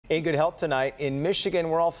In Good Health tonight, in Michigan,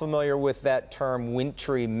 we're all familiar with that term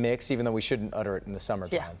wintry mix, even though we shouldn't utter it in the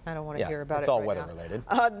summertime. Yeah, I don't want to hear about it. It's all right weather now.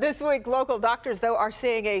 related. This week, local doctors, though, are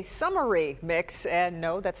seeing a summery mix. And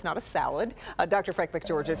no, that's not a salad. Dr. Frank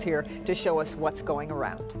McGeorge is here to show us what's going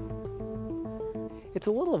around. It's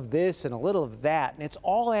a little of this and a little of that, and it's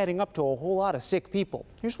all adding up to a whole lot of sick people.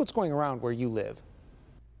 Here's what's going around where you live.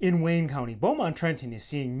 In Wayne County, Beaumont-Trenton is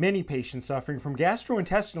seeing many patients suffering from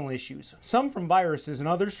gastrointestinal issues, some from viruses and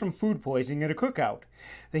others from food poisoning at a cookout.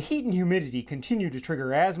 The heat and humidity continue to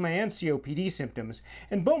trigger asthma and COPD symptoms,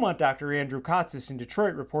 and Beaumont Dr. Andrew Kotsis in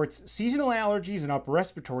Detroit reports seasonal allergies and upper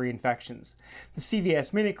respiratory infections. The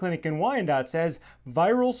CVS Minute Clinic in Wyandotte says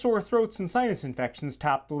viral sore throats and sinus infections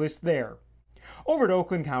top the list there. Over at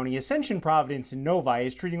Oakland County, Ascension Providence in Novi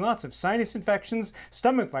is treating lots of sinus infections,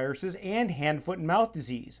 stomach viruses, and hand, foot, and mouth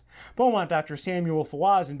disease. Beaumont Dr. Samuel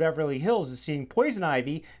Fawaz in Beverly Hills is seeing poison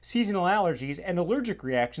ivy, seasonal allergies, and allergic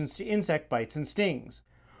reactions to insect bites and stings.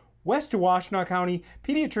 West to Washtenaw County,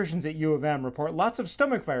 pediatricians at U of M report lots of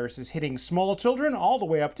stomach viruses hitting small children all the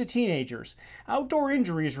way up to teenagers. Outdoor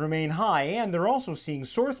injuries remain high, and they're also seeing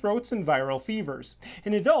sore throats and viral fevers.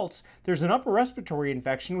 In adults, there's an upper respiratory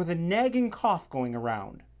infection with a nagging cough going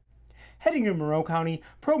around. Heading to Monroe County,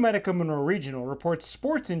 ProMedica Monroe Regional reports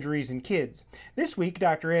sports injuries in kids. This week,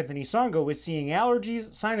 Dr. Anthony Songo is seeing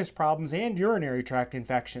allergies, sinus problems, and urinary tract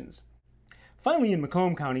infections. Finally, in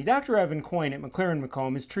Macomb County, Dr. Evan Coyne at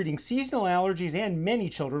McLaren-Macomb is treating seasonal allergies and many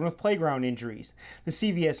children with playground injuries. The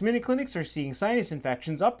CVS Minute Clinics are seeing sinus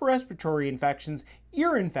infections, upper respiratory infections,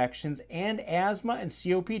 ear infections, and asthma and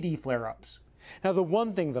COPD flare-ups. Now, the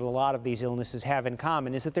one thing that a lot of these illnesses have in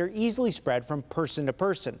common is that they're easily spread from person to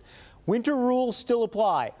person. Winter rules still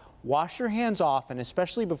apply. Wash your hands often,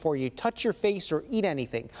 especially before you touch your face or eat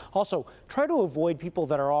anything. Also, try to avoid people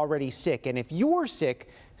that are already sick. And if you're sick,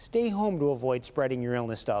 stay home to avoid spreading your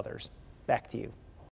illness to others. Back to you.